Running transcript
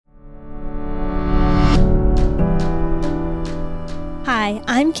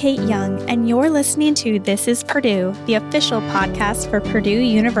I'm Kate Young, and you're listening to This Is Purdue, the official podcast for Purdue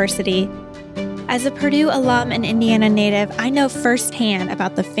University. As a Purdue alum and Indiana native, I know firsthand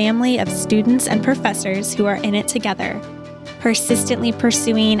about the family of students and professors who are in it together, persistently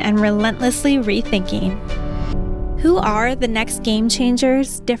pursuing and relentlessly rethinking. Who are the next game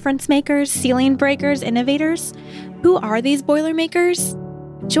changers, difference makers, ceiling breakers, innovators? Who are these Boilermakers?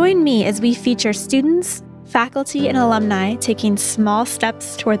 Join me as we feature students, faculty, and alumni taking small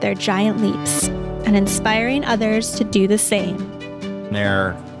steps toward their giant leaps and inspiring others to do the same.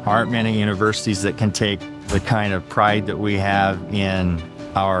 There aren't many universities that can take the kind of pride that we have in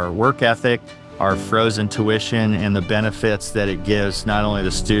our work ethic, our frozen tuition, and the benefits that it gives not only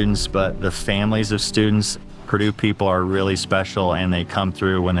the students, but the families of students. Purdue people are really special, and they come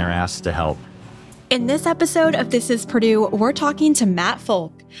through when they're asked to help. In this episode of This is Purdue, we're talking to Matt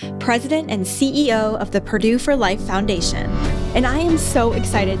Folk, President and CEO of the Purdue for Life Foundation. And I am so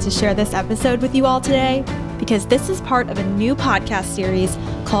excited to share this episode with you all today because this is part of a new podcast series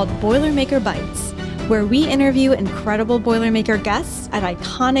called Boilermaker Bites, where we interview incredible Boilermaker guests at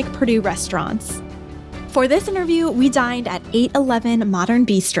iconic Purdue restaurants. For this interview, we dined at 811 Modern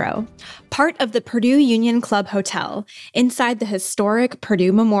Bistro, part of the Purdue Union Club Hotel, inside the historic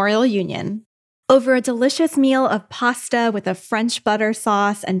Purdue Memorial Union. Over a delicious meal of pasta with a French butter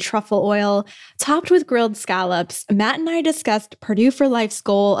sauce and truffle oil, topped with grilled scallops, Matt and I discussed Purdue for Life's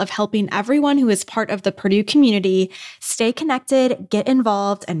goal of helping everyone who is part of the Purdue community stay connected, get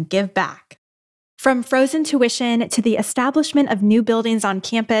involved, and give back. From frozen tuition to the establishment of new buildings on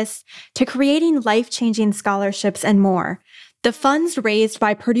campus to creating life-changing scholarships and more, the funds raised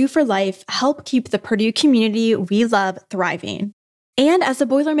by Purdue for Life help keep the Purdue community we love thriving. And as a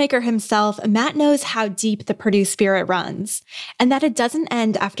Boilermaker himself, Matt knows how deep the Purdue spirit runs, and that it doesn't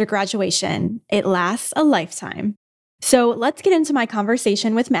end after graduation. It lasts a lifetime. So let's get into my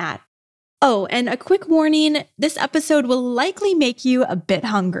conversation with Matt. Oh, and a quick warning, this episode will likely make you a bit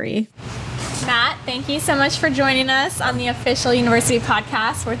hungry. Matt, thank you so much for joining us on the official university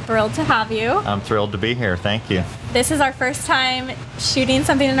podcast. We're thrilled to have you. I'm thrilled to be here. Thank you. This is our first time shooting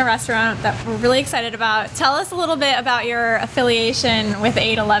something in a restaurant that we're really excited about. Tell us a little bit about your affiliation with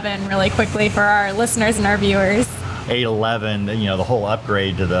 811 really quickly for our listeners and our viewers. 811, the whole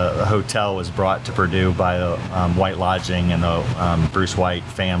upgrade to the hotel was brought to Purdue by the White Lodging and the Bruce White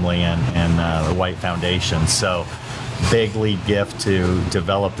family and the White Foundation. So big lead gift to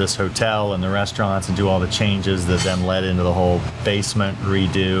develop this hotel and the restaurants and do all the changes that then led into the whole basement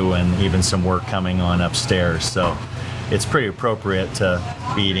redo and even some work coming on upstairs. So it's pretty appropriate to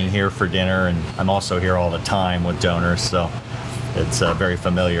be eating here for dinner, and I'm also here all the time with donors, so it's very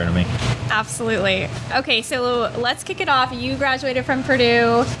familiar to me. Absolutely. Okay, so let's kick it off. You graduated from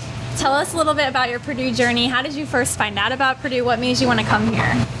Purdue. Tell us a little bit about your Purdue journey. How did you first find out about Purdue? What made you want to come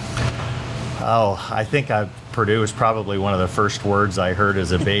here? Oh, I think Purdue was probably one of the first words I heard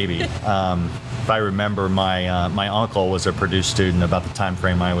as a baby. If I remember, my uncle was a Purdue student about the time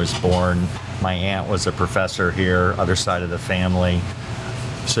frame I was born. My aunt was a professor here, other side of the family.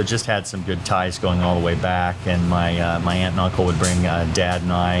 So just had some good ties going all the way back. And my aunt and uncle would bring Dad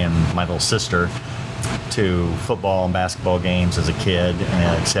and I and my little sister to football and basketball games as a kid,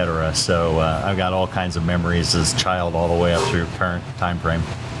 et cetera. So I've got all kinds of memories as a child all the way up through current time frame.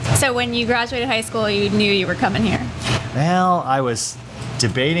 So when you graduated high school, you knew you were coming here? Well, I was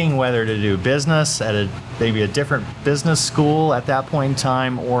debating whether to do business at maybe a different business school at that point in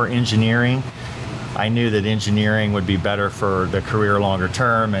time or engineering. I knew that engineering would be better for the career longer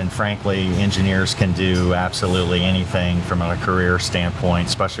term, and frankly, engineers can do absolutely anything from a career standpoint,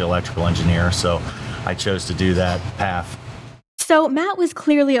 especially electrical engineer, so I chose to do that path. So Matt was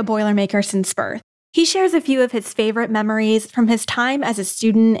clearly a Boilermaker since birth. He shares a few of his favorite memories from his time as a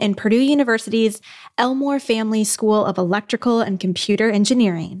student in Purdue University's Elmore Family School of Electrical and Computer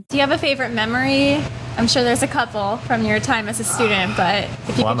Engineering. Do you have a favorite memory? I'm sure there's a couple from your time as a student, but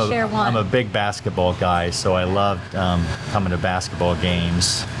if you could share one. I'm a big basketball guy, so I loved coming to basketball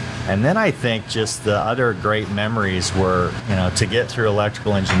games. And then I think just the other great memories were, to get through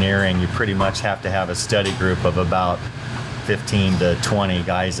electrical engineering, you pretty much have to have a study group of about 15 to 20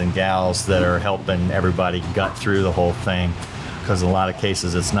 guys and gals that are helping everybody gut through the whole thing, because in a lot of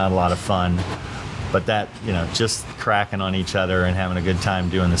cases it's not a lot of fun. But that, just cracking on each other and having a good time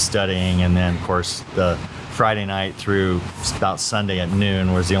doing the studying, and then of course the Friday night through about Sunday at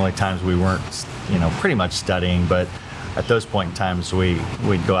noon was the only times we weren't, pretty much studying, but at those point in times we'd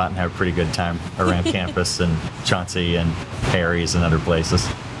go out and have a pretty good time around campus and Chauncey and Harry's and other places.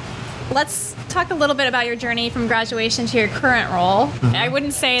 Let's talk a little bit about your journey from graduation to your current role. Mm-hmm. I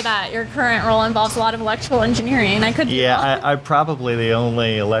wouldn't say that your current role involves a lot of electrical engineering. I could be wrong. I'm probably the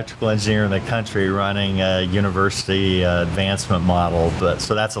only electrical engineer in the country running a university advancement model, but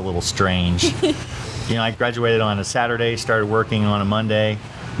so that's a little strange. I graduated on a Saturday, started working on a Monday,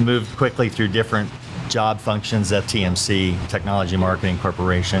 moved quickly through different job functions at TMC, Technology Marketing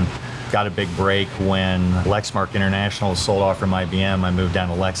Corporation. Got a big break when Lexmark International was sold off from IBM. I moved down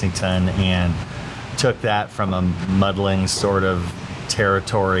to Lexington and took that from a muddling sort of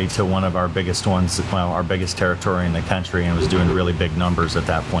territory to one of our biggest ones, our biggest territory in the country, and was doing really big numbers at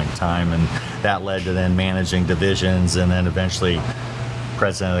that point in time. And that led to then managing divisions and then eventually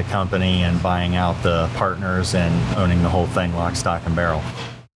president of the company and buying out the partners and owning the whole thing lock, stock, and barrel.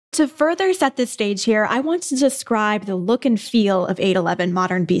 To further set the stage here, I want to describe the look and feel of 811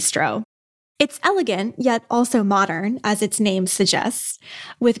 Modern Bistro. It's elegant, yet also modern, as its name suggests,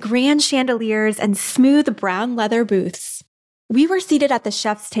 with grand chandeliers and smooth brown leather booths. We were seated at the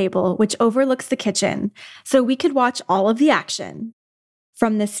chef's table, which overlooks the kitchen, so we could watch all of the action.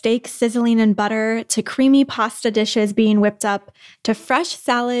 From the steak sizzling in butter, to creamy pasta dishes being whipped up, to fresh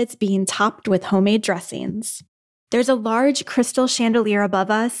salads being topped with homemade dressings. There's a large crystal chandelier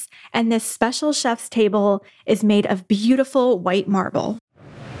above us, and this special chef's table is made of beautiful white marble.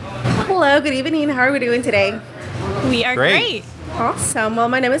 Hello, good evening. How are we doing today? We are great. Awesome. Well,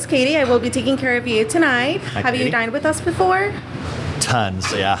 my name is Katie. I will be taking care of you tonight. Hi, Have Katie. you dined with us before?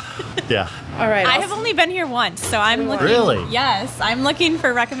 Tons, yeah. All right. I have only been here once, so I'm looking. Really? Yes, I'm looking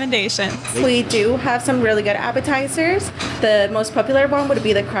for recommendations. We do have some really good appetizers. The most popular one would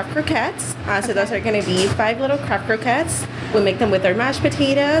be the Kraft croquettes. So those are going to be 5 little Kraft croquettes. We make them with our mashed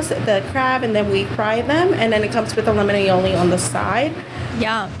potatoes, the crab, and then we fry them. And then it comes with a lemon aioli on the side.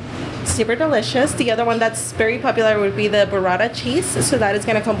 Yeah. Super delicious. The other one that's very popular would be the burrata cheese. So that is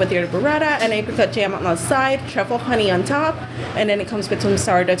going to come with your burrata and apricot jam on the side, truffle honey on top, and then it comes with some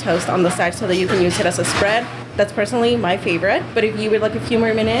sourdough toast on the side so that you can use it as a spread. That's personally my favorite. But if you would like a few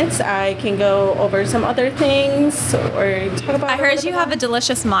more minutes, I can go over some other things or talk about. I heard you have a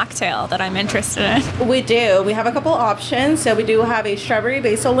delicious mocktail that I'm interested in. We do. We have a couple options. So we do have a strawberry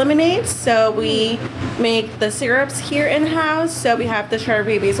basil lemonade. So we make the syrups here in-house. So we have the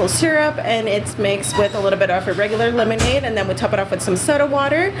strawberry basil syrup, and it's mixed with a little bit of a regular lemonade, and then we top it off with some soda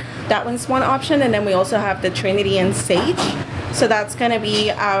water. That one's one option. And then we also have the Trinity and Sage. So that's going to be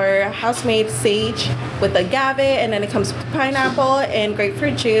our house-made sage with agave, and then it comes with pineapple and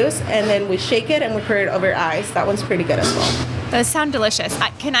grapefruit juice, and then we shake it and we pour it over ice. That one's pretty good as well. Those sound delicious.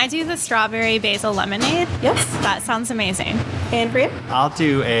 Can I do the strawberry basil lemonade? Yes. That sounds amazing. And for you? I'll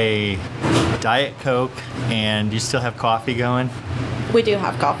do a Diet Coke, and you still have coffee going? We do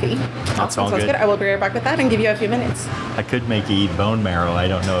have coffee. That's all Sounds good. I will be right back with that and give you a few minutes. I could make you eat bone marrow. I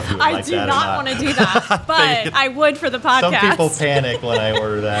don't know if you would like that or not. I do not want to do that, but I would for the podcast. Some people panic when I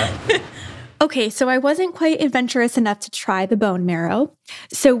order that. Okay, so I wasn't quite adventurous enough to try the bone marrow,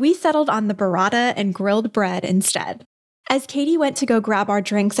 so we settled on the burrata and grilled bread instead. As Katie went to go grab our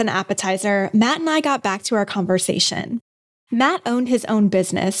drinks and appetizer, Matt and I got back to our conversation. Matt owned his own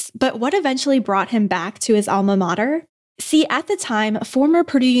business, but what eventually brought him back to his alma mater? See, at the time, former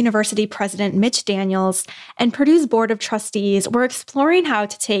Purdue University President Mitch Daniels and Purdue's Board of Trustees were exploring how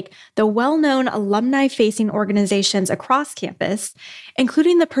to take the well-known alumni-facing organizations across campus,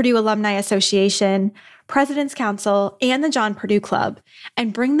 including the Purdue Alumni Association, President's Council, and the John Purdue Club,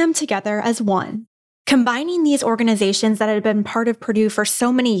 and bring them together as one. Combining these organizations that had been part of Purdue for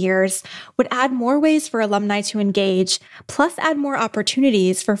so many years would add more ways for alumni to engage, plus add more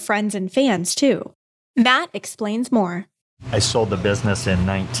opportunities for friends and fans, too. Matt explains more. I sold the business in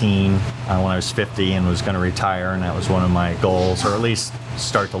 19 when I was 50 and was going to retire, and that was one of my goals, or at least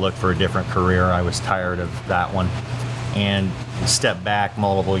start to look for a different career. I was tired of that one. And stepped back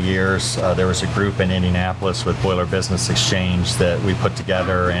multiple years. There was a group in Indianapolis with Boiler Business Exchange that we put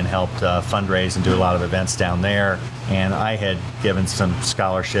together and helped fundraise and do a lot of events down there. And I had given some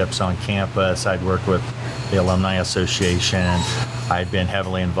scholarships on campus. I'd worked with the Alumni Association. I'd been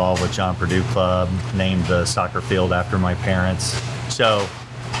heavily involved with John Purdue Club, named the soccer field after my parents. So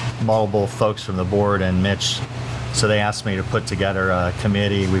multiple folks from the board and Mitch, so they asked me to put together a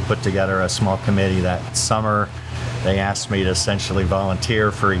committee. We put together a small committee that summer. They asked me to essentially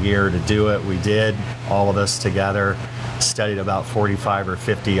volunteer for a year to do it. We did, all of us together. Studied about 45 or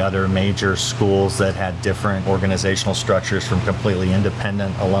 50 other major schools that had different organizational structures, from completely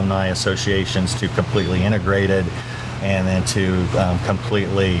independent alumni associations to completely integrated, and then to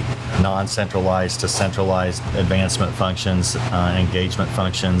completely non-centralized to centralized advancement functions, engagement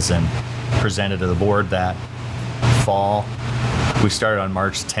functions, and presented to the board that fall. We started on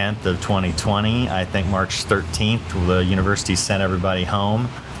March 10th of 2020. I think March 13th, the university sent everybody home,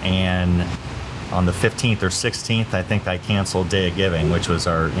 and on the 15th or 16th, I think I canceled Day of Giving, which was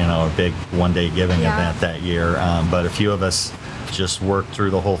our, a big one-day giving event that year. But a few of us just worked through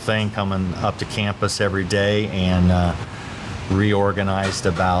the whole thing, coming up to campus every day, and reorganized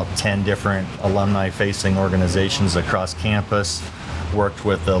about 10 different alumni-facing organizations across campus. Worked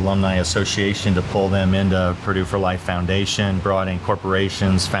with the Alumni Association to pull them into Purdue for Life Foundation, brought in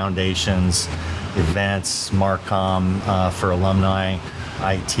corporations, foundations, events, Marcom for alumni,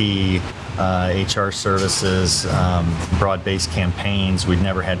 IT, HR services, broad-based campaigns. We'd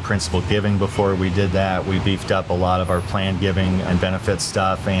never had principal giving before we did that. We beefed up a lot of our planned giving and benefit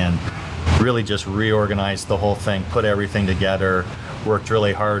stuff and really just reorganized the whole thing, put everything together, worked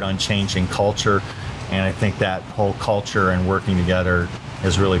really hard on changing culture, and I think that whole culture and working together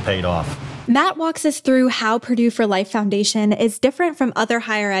has really paid off. Matt walks us through how Purdue for Life Foundation is different from other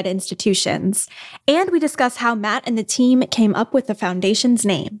higher ed institutions. And we discuss how Matt and the team came up with the foundation's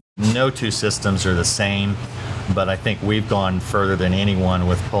name. No two systems are the same, but I think we've gone further than anyone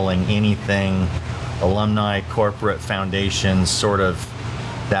with pulling anything alumni, corporate, foundations, sort of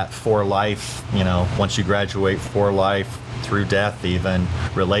that for life, once you graduate, for life, through death even,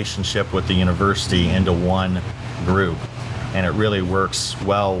 relationship with the university into one group. And it really works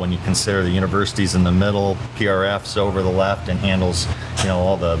well when you consider the university's in the middle, PRF's over the left and handles,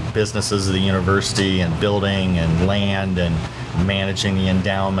 all the businesses of the university and building and land and managing the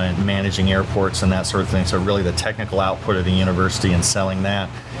endowment, managing airports and that sort of thing. So really the technical output of the university and selling that.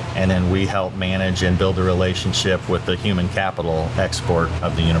 And then we help manage and build a relationship with the human capital export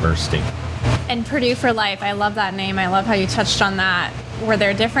of the university. And Purdue for Life, I love that name. I love how you touched on that. Were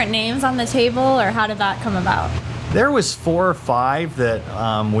there different names on the table, or how did that come about? There was 4 or 5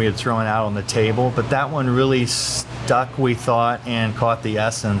 that we had thrown out on the table, but that one really stuck, we thought, and caught the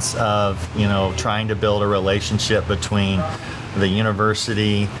essence of, trying to build a relationship between the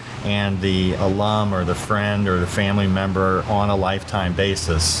university and the alum or the friend or the family member on a lifetime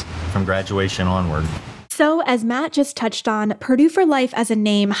basis from graduation onward. So, as Matt just touched on, Purdue for Life as a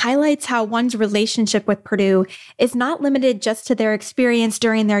name highlights how one's relationship with Purdue is not limited just to their experience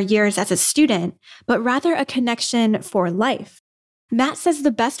during their years as a student, but rather a connection for life. Matt says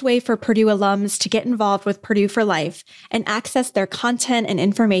the best way for Purdue alums to get involved with Purdue for Life and access their content and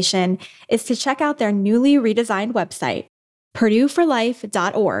information is to check out their newly redesigned website,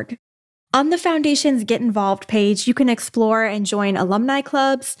 purdueforlife.org. On the Foundation's Get Involved page, you can explore and join alumni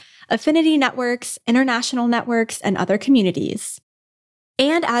clubs, affinity networks, international networks, and other communities.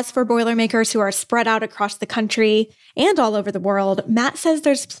 And as for Boilermakers who are spread out across the country and all over the world, Matt says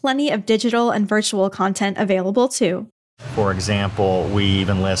there's plenty of digital and virtual content available too. For example, we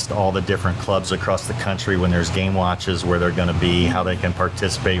even list all the different clubs across the country when there's game watches, where they're going to be, how they can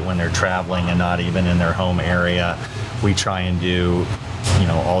participate when they're traveling and not even in their home area. We try and do,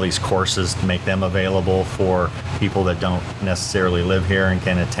 all these courses to make them available for people that don't necessarily live here and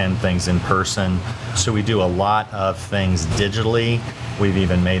can attend things in person. So we do a lot of things digitally. We've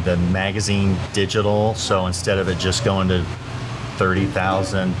even made the magazine digital. So instead of it just going to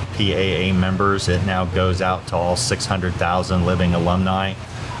 30,000 PAA members, it now goes out to all 600,000 living alumni.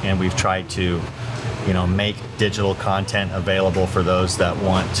 And we've tried to, make digital content available for those that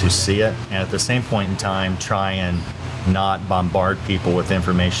want to see it. And at the same point in time, try and not bombard people with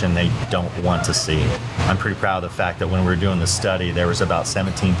information they don't want to see. I'm pretty proud of the fact that when we were doing the study, there was about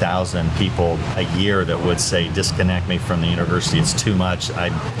 17,000 people a year that would say, disconnect me from the university, it's too much, I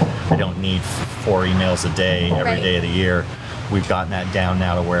don't need 4 emails a day every day of the year. We've gotten that down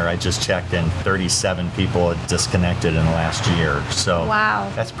now to where I just checked in 37 people had disconnected in the last year. So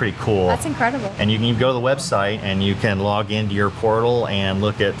wow, that's pretty cool. That's incredible. And you can go to the website and you can log into your portal and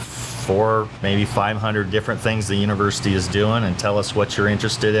look at 400, maybe 500 different things the university is doing and tell us what you're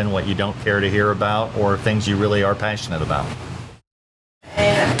interested in, what you don't care to hear about, or things you really are passionate about.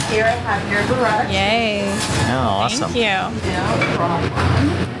 And here I have your garage. Yay. Oh, awesome. Thank you. No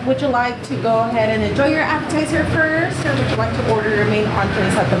problem. Would you like to go ahead and enjoy your appetizer first, or would you like to order your main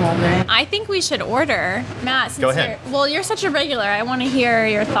entrees at the moment? I think we should order. Matt, since Go ahead. you're such a regular, I want to hear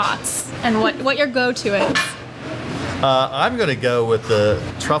your thoughts and what your go-to is. I'm going to go with the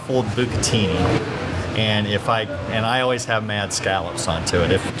truffled bucatini, and I always have mad scallops onto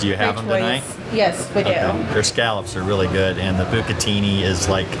it. Do you have them tonight? Yes, we do. Okay. Their scallops are really good, and the bucatini is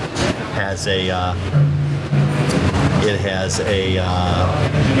has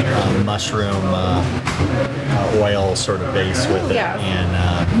a mushroom oil sort of base with it,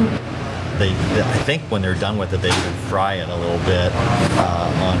 and I think when they're done with it, they even fry it a little bit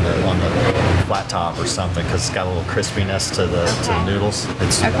on the flat top or something because it's got a little crispiness to the noodles.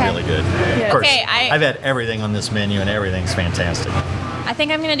 It's really good. Yeah. Of course, Okay, I've had everything on this menu and everything's fantastic. I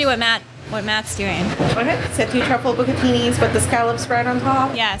think I'm gonna do what Matt's doing. Okay, so 2 truffle bucatinis with the scallops right on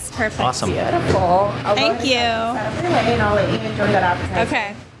top. Yes, perfect. Awesome. Beautiful. Thank you. And I'll let you enjoy that appetizer.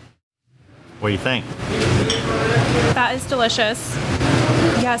 Okay, What do you think? that is delicious.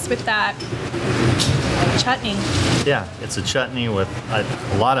 Yes, with that chutney. Yeah, it's a chutney with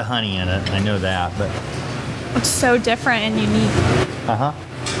a lot of honey in it. I know that, but It's so different and unique.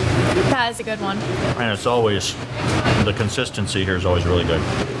 That is a good one. and it's always the consistency here is always really good.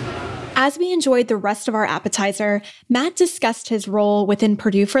 As we enjoyed the rest of our appetizer, Matt discussed his role within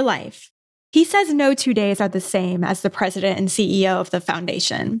Purdue for Life. He says no 2 days are the same as the president and CEO of the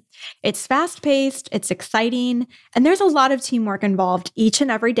foundation. It's fast-paced, it's exciting, and there's a lot of teamwork involved each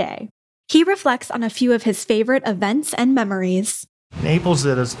and every day. He reflects on a few of his favorite events and memories. Naples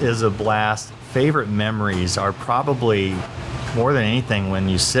is a blast. Favorite memories are probably more than anything when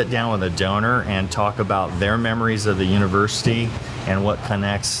you sit down with a donor and talk about their memories of the university and what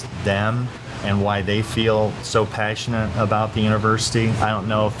connects them and why they feel so passionate about the university. I don't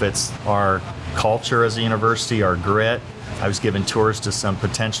know if it's our culture as a university, our grit. I was giving tours to some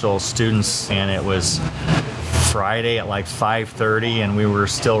potential students and it was Friday at like 5:30 and we were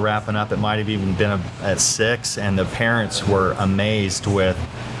still wrapping up. It might have even been at 6 and the parents were amazed with,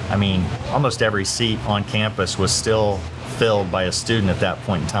 almost every seat on campus was still filled by a student at that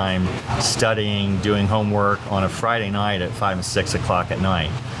point in time, studying, doing homework on a Friday night at 5 and 6 o'clock at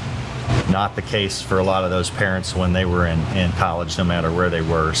night. Not the case for a lot of those parents when they were in college, no matter where they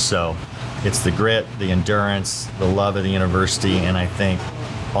were. So it's the grit, the endurance, the love of the university, and I think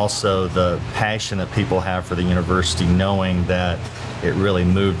also the passion that people have for the university, knowing that it really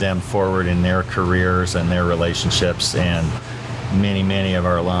moved them forward in their careers and their relationships. And many of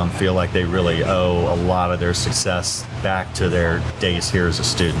our alum feel like they really owe a lot of their success back to their days here as a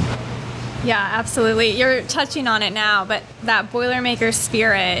student. Yeah, absolutely. You're touching on it now, but that Boilermaker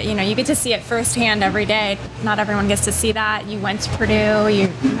spirit, you get to see it firsthand every day. Not everyone gets to see that. You went to Purdue, you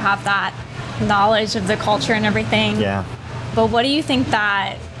have that knowledge of the culture and everything. Yeah. But what do you think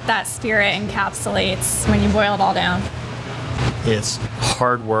that spirit encapsulates when you boil it all down? It's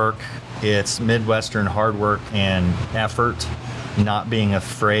hard work. It's Midwestern hard work and effort, not being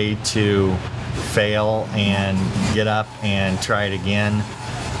afraid to fail and get up and try it again.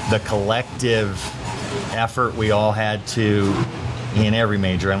 The collective effort we all had to, in every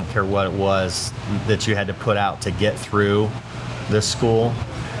major, I don't care what it was, that you had to put out to get through this school.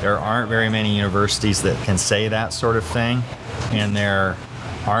 There aren't very many universities that can say that sort of thing, and there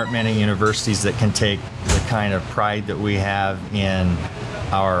aren't many universities that can take the kind of pride that we have in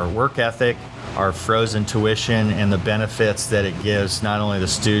our work ethic, our frozen tuition, and the benefits that it gives not only the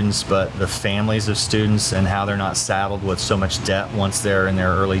students but the families of students and how they're not saddled with so much debt once they're in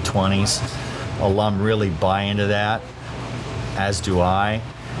their early 20s. Alum really buy into that, as do I.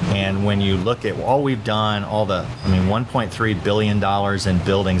 And when you look at all we've done, $1.3 billion in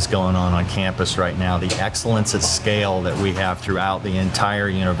buildings going on campus right now, the excellence at scale that we have throughout the entire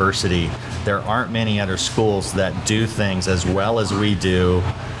university, there aren't many other schools that do things as well as we do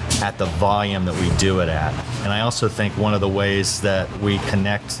at the volume that we do it at. And I also think one of the ways that we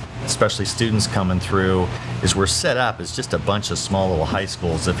connect, especially students coming through, is we're set up as just a bunch of small little high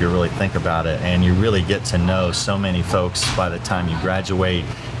schools, if you really think about it, and you really get to know so many folks by the time you graduate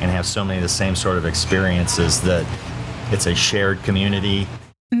and have so many of the same sort of experiences that it's a shared community.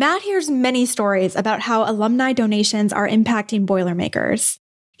 Matt hears many stories about how alumni donations are impacting Boilermakers.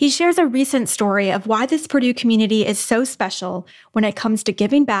 He shares a recent story of why this Purdue community is so special when it comes to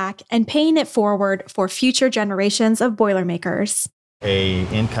giving back and paying it forward for future generations of Boilermakers. A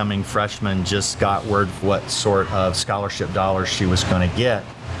incoming freshman just got word what sort of scholarship dollars she was going to get,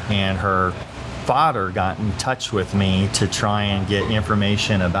 and her father got in touch with me to try and get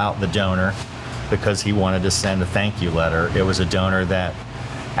information about the donor because he wanted to send a thank you letter. It was a donor that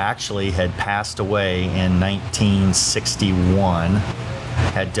actually had passed away in 1961,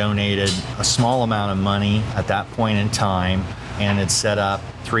 had donated a small amount of money at that point in time, and had set up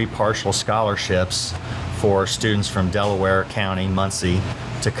 3 partial scholarships for students from Delaware County, Muncie,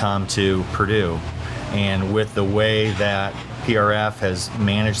 to come to Purdue. And with the way that PRF has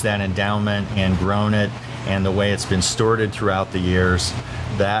managed that endowment and grown it, and the way it's been stewarded throughout the years,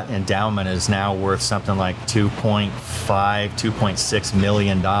 that endowment is now worth something like $2.6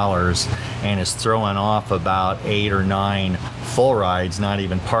 million, and is throwing off about 8 or 9 full rides, not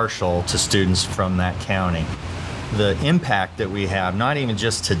even partial, to students from that county. the impact that we have, not even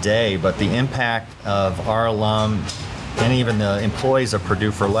just today, but the impact of our alum and even the employees of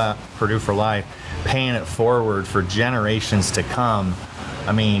Purdue for Life, paying it forward for generations to come.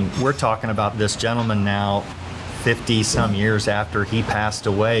 I mean, we're talking about this gentleman now 50 some years after he passed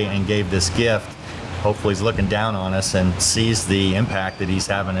away and gave this gift. Hopefully he's looking down on us and sees the impact that he's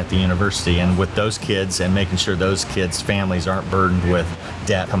having at the university and with those kids, and making sure those kids' families aren't burdened with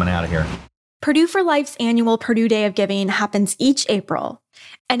debt coming out of here. Purdue for Life's annual Purdue Day of Giving happens each April,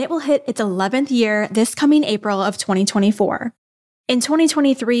 and it will hit its 11th year this coming April of 2024. In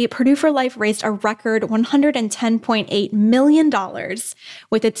 2023, Purdue for Life raised a record $110.8 million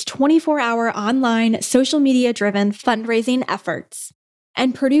with its 24-hour online, social media-driven fundraising efforts.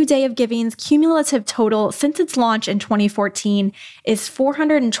 And Purdue Day of Giving's cumulative total since its launch in 2014 is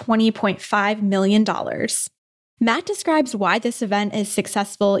 $420.5 million. Matt describes why this event is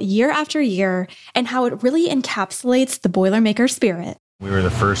successful year after year and how it really encapsulates the Boilermaker spirit. We were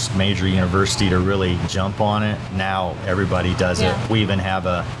the first major university to really jump on it. Now everybody does it. We even have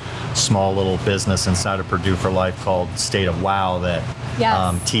a small little business inside of Purdue for Life called State of Wow that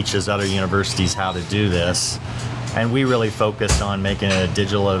teaches other universities how to do this. And we really focused on making it a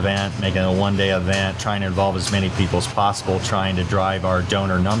digital event, making it a one-day event, trying to involve as many people as possible, trying to drive our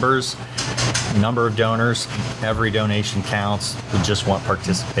donor numbers. Number of donors, every donation counts. We just want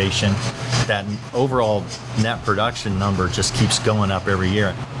participation. That overall net production number just keeps going up every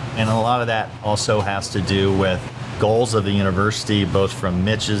year. And a lot of that also has to do with goals of the university, both from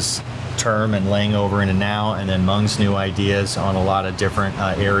Mitch's term and laying over into now, and then Mung's new ideas on a lot of different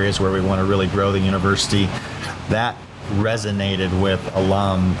areas where we want to really grow the university. That resonated with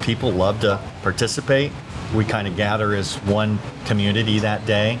alum. People love to participate. We kind of gather as one community that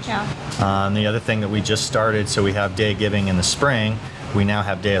day. The other thing that we just started, so we have Day of Giving in the spring, we now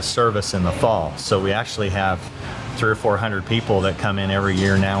have Day of Service in the fall. So we actually have 300 or 400 people that come in every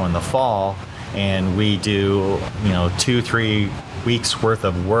year now in the fall, and we do 2-3 weeks worth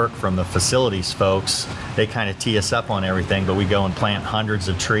of work from the facilities folks. They kind of tee us up on everything, but we go and plant hundreds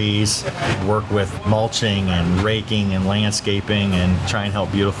of trees, work with mulching and raking and landscaping, and try and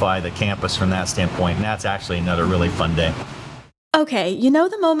help beautify the campus from that standpoint. And that's actually another really fun day. Okay, you know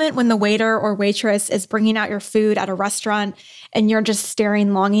the moment when the waiter or waitress is bringing out your food at a restaurant and you're just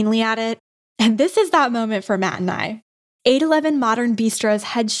staring longingly at it? And this is that moment for Matt and I. 811 Modern Bistro's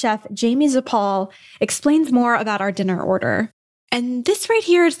head chef, Jamie Zapal, explains more about our dinner order. And this right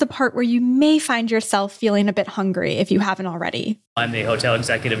here is the part where you may find yourself feeling a bit hungry if you haven't already. I'm the hotel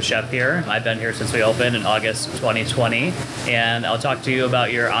executive chef here. I've been here since we opened in August 2020, and I'll talk to you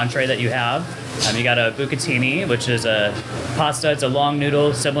about your entree that you have. You got a bucatini, which is a pasta. It's a long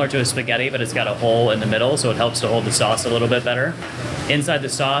noodle similar to a spaghetti, but it's got a hole in the middle, so it helps to hold the sauce a little bit better. Inside the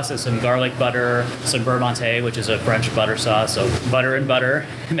sauce is some garlic butter, some beurre monté, which is a French butter sauce, so butter and butter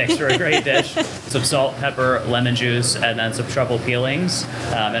makes for a great dish. Some salt, pepper, lemon juice, and then some truffle peelings,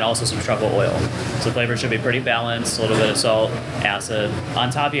 and also some truffle oil. So the flavor should be pretty balanced, a little bit of salt, acid. On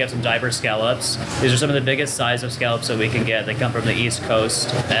top you have some diver scallops. These are some of the biggest size of scallops that we can get. They come from the East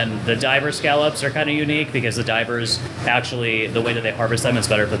Coast, and the diver scallops are kind of unique because the divers actually, the way that they harvest them is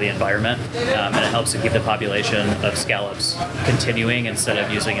better for the environment, and it helps to keep the population of scallops continuing instead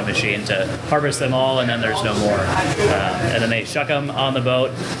of using a machine to harvest them all and then there's no more. And then they shuck them on the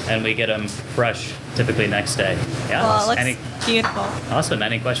boat and we get them fresh typically next day. Yeah. Well, it looks beautiful. Awesome.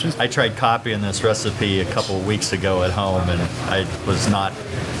 Any questions? I tried copying this recipe a couple of weeks ago at home, and I was not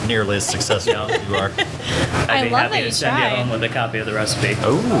nearly as successful as you are. I'd be love happy that to you send you tried. home with a copy of the recipe.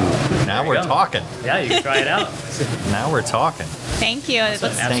 Oh, now we're talking. Yeah, you can try it out. Now we're talking. Thank you. It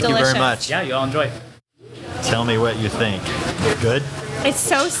looks Thank delicious. you very much. Yeah, you all enjoy. Tell me what you think. Good? It's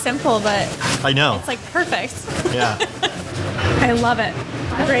so simple, but I know. it's like perfect. Yeah. I love it.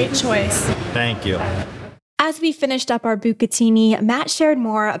 Great choice. Thank you. As we finished up our bucatini, Matt shared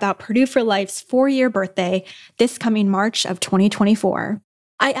more about Purdue for Life's 4-year birthday this coming March of 2024.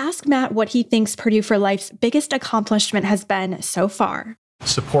 I asked Matt what he thinks Purdue for Life's biggest accomplishment has been so far.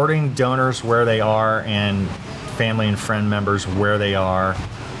 Supporting donors where they are and family and friend members where they are,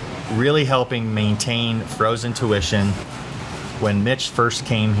 really helping maintain frozen tuition. When Mitch first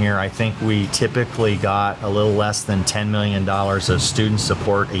came here, I think we typically got a little less than $10 million of student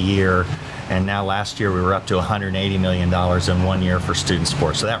support a year. And now last year we were up to $180 million in 1 year for student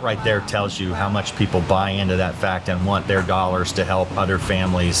support. So that right there tells you how much people buy into that fact and want their dollars to help other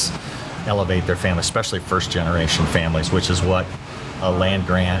families elevate their family, especially first generation families, which is what a land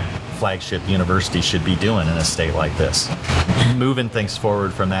grant flagship university should be doing in a state like this. Moving things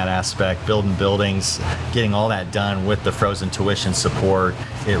forward from that aspect, building buildings, getting all that done with the frozen tuition support,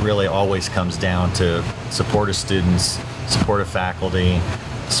 it really always comes down to support of students, support of faculty,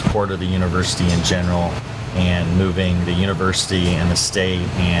 support of the university in general, and moving the university and the state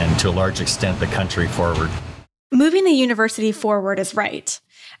and to a large extent the country forward. Moving the university forward is right.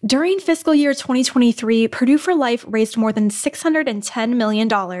 During fiscal year 2023, Purdue for Life raised more than $610 million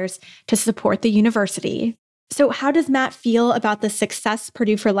to support the university. So how does Matt feel about the success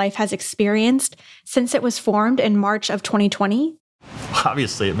Purdue for Life has experienced since it was formed in March of 2020?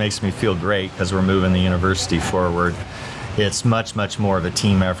 Obviously, it makes me feel great because we're moving the university forward. It's much, much more of a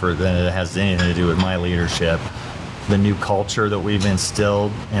team effort than it has anything to do with my leadership. The new culture that we've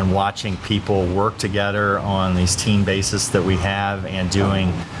instilled and watching people work together on these team bases that we have and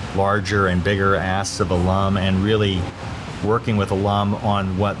doing larger and bigger asks of alum and really working with alum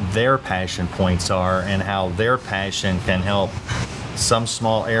on what their passion points are and how their passion can help some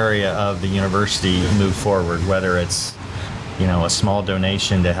small area of the university move forward, whether it's a small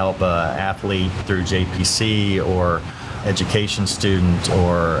donation to help an athlete through JPC or education student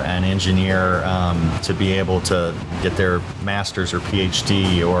or an engineer to be able to get their master's or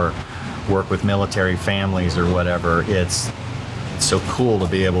PhD or work with military families or whatever. It's so cool to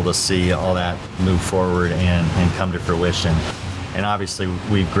be able to see all that move forward and come to fruition. And obviously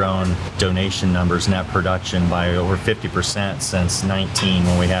we've grown donation numbers, net production by over 50% since 19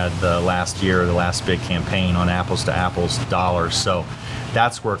 when we had the last big campaign on apples to apples dollars. So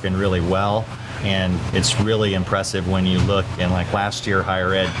that's working really well. And it's really impressive when you look, and like last year,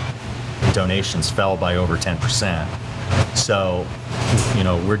 higher ed donations fell by over 10%. So,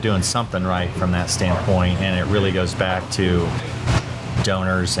 we're doing something right from that standpoint, and it really goes back to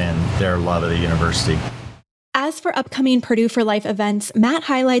donors and their love of the university. As for upcoming Purdue for Life events, Matt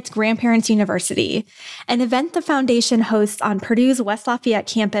highlights Grandparents University, an event the foundation hosts on Purdue's West Lafayette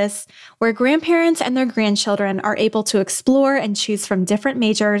campus, where grandparents and their grandchildren are able to explore and choose from different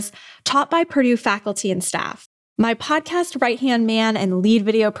majors taught by Purdue faculty and staff. My podcast right-hand man and lead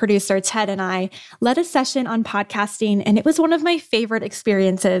video producer, Ted, and I led a session on podcasting, and it was one of my favorite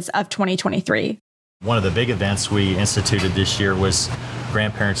experiences of 2023. One of the big events we instituted this year was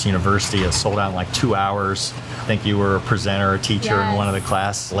Grandparents University. It sold out in like 2 hours. I think you were a presenter, a teacher in one of the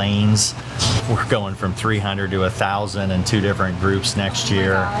class lanes. We're going from 300 to 1,000 in 2 different groups next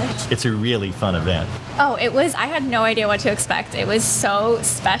year. It's a really fun event. Oh, it was. I had no idea what to expect. It was so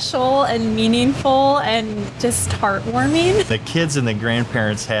special and meaningful and just heartwarming. The kids and the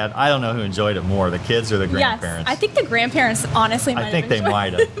grandparents I don't know who enjoyed it more, the kids or the grandparents. Yes, I think the grandparents honestly might have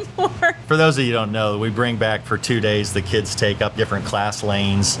enjoyed it more. For those of you who don't know, we bring back for 2 days, the kids take up different class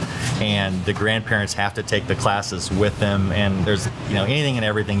lanes and the grandparents have to take the classes with them. And there's anything and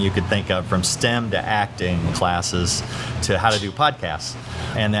everything you could think of, from STEM to acting classes to how to do podcasts.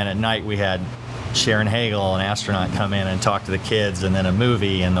 And then at night we had Sharon Hagel, an astronaut, come in and talk to the kids, and then a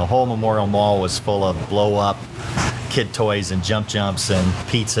movie, and the whole Memorial Mall was full of blow-up kid toys and jumps and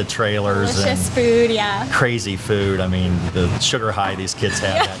pizza trailers. Delicious and food, yeah. Crazy food. I mean, the sugar high these kids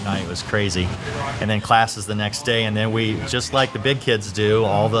had that night was crazy. And then classes the next day, and then we, just like the big kids do,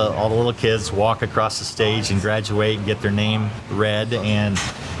 all the little kids walk across the stage and graduate and get their name read and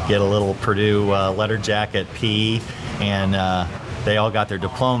get a little Purdue letter jacket P, and they all got their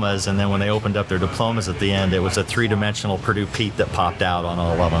diplomas, and then when they opened up their diplomas at the end, it was a 3-dimensional Purdue Pete that popped out on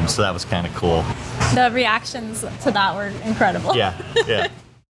all of them, so that was kind of cool. The reactions to that were incredible. Yeah.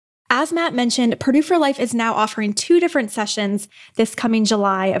 As Matt mentioned, Purdue for Life is now offering 2 different sessions this coming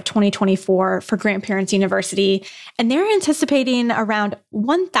July of 2024 for Grandparents University, and they're anticipating around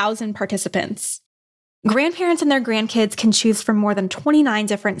 1,000 participants. Grandparents and their grandkids can choose from more than 29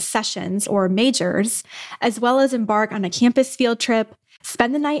 different sessions or majors, as well as embark on a campus field trip,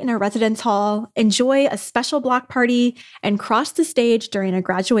 spend the night in a residence hall, enjoy a special block party, and cross the stage during a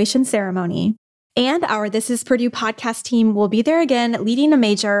graduation ceremony. And our This is Purdue podcast team will be there again, leading a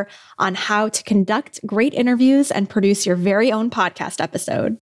major on how to conduct great interviews and produce your very own podcast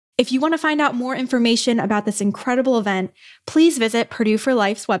episode. If you want to find out more information about this incredible event, please visit Purdue for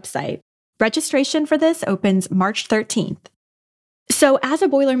Life's website. Registration for this opens March 13th. So as a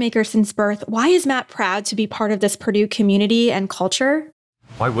Boilermaker since birth, why is Matt proud to be part of this Purdue community and culture?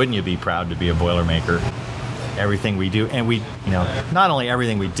 Why wouldn't you be proud to be a Boilermaker? Everything we do, and we, not only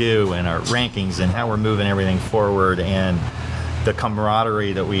everything we do and our rankings and how we're moving everything forward and the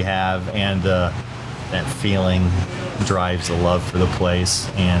camaraderie that we have and that feeling drives the love for the place.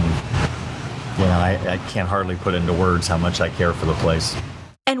 And, I can't hardly put into words how much I care for the place.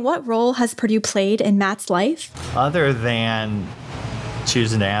 And what role has Purdue played in Matt's life? Other than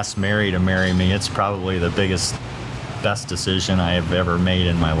choosing to ask Mary to marry me, it's probably the best decision I have ever made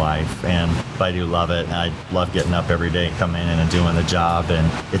in my life, and I do love it. I love getting up every day, coming in and doing the job, and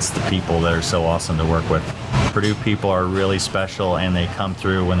it's the people that are so awesome to work with. Purdue people are really special, and they come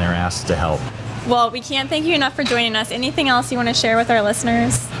through when they're asked to help. Well, we can't thank you enough for joining us. Anything else you want to share with our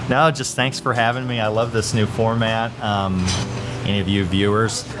listeners? No, just thanks for having me. I love this new format. Any of you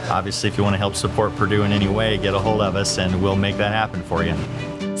viewers, obviously, if you want to help support Purdue in any way, get a hold of us, and we'll make that happen for you.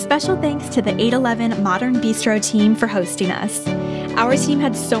 Special thanks to the 811 Modern Bistro team for hosting us. Our team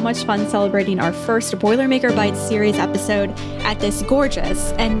had so much fun celebrating our first Boilermaker Bites series episode at this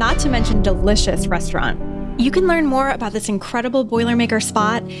gorgeous, and not to mention delicious, restaurant. You can learn more about this incredible Boilermaker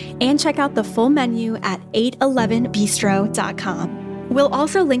spot and check out the full menu at 811bistro.com. We'll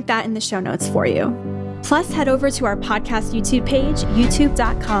also link that in the show notes for you. Plus, head over to our podcast YouTube page,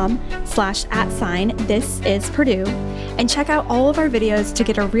 youtube.com/@ThisIsPurdue, and check out all of our videos to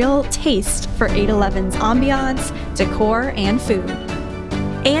get a real taste for 811's ambiance, decor, and food.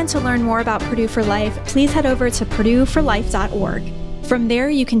 And to learn more about Purdue for Life, please head over to purdueforlife.org. From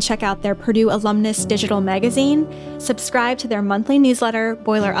there, you can check out their Purdue Alumnus digital magazine, subscribe to their monthly newsletter,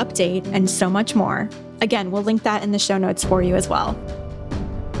 Boiler Update, and so much more. Again, we'll link that in the show notes for you as well.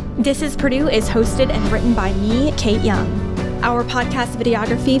 This is Purdue is hosted and written by me, Kate Young. Our podcast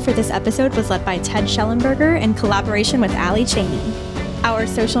videography for this episode was led by Ted Schellenberger in collaboration with Allie Cheney. Our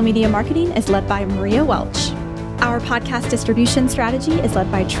social media marketing is led by Maria Welch. Our podcast distribution strategy is led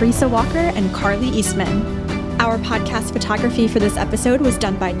by Teresa Walker and Carly Eastman. Our podcast photography for this episode was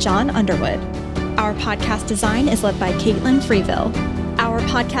done by John Underwood. Our podcast design is led by Caitlin Freeville. Our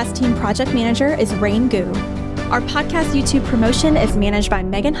podcast team project manager is Rain Gu. Our podcast YouTube promotion is managed by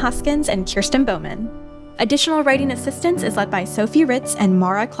Megan Hoskins and Kirsten Bowman. Additional writing assistance is led by Sophie Ritz and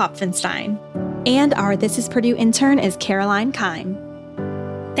Mara Klopfenstein. And our This is Purdue intern is Caroline Kime.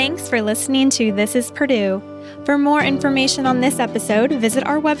 Thanks for listening to This is Purdue. For more information on this episode, visit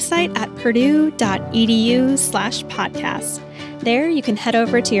our website at purdue.edu/podcast. There you can head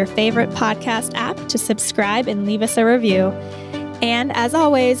over to your favorite podcast app to subscribe and leave us a review. And as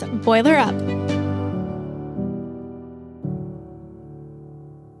always, boiler up.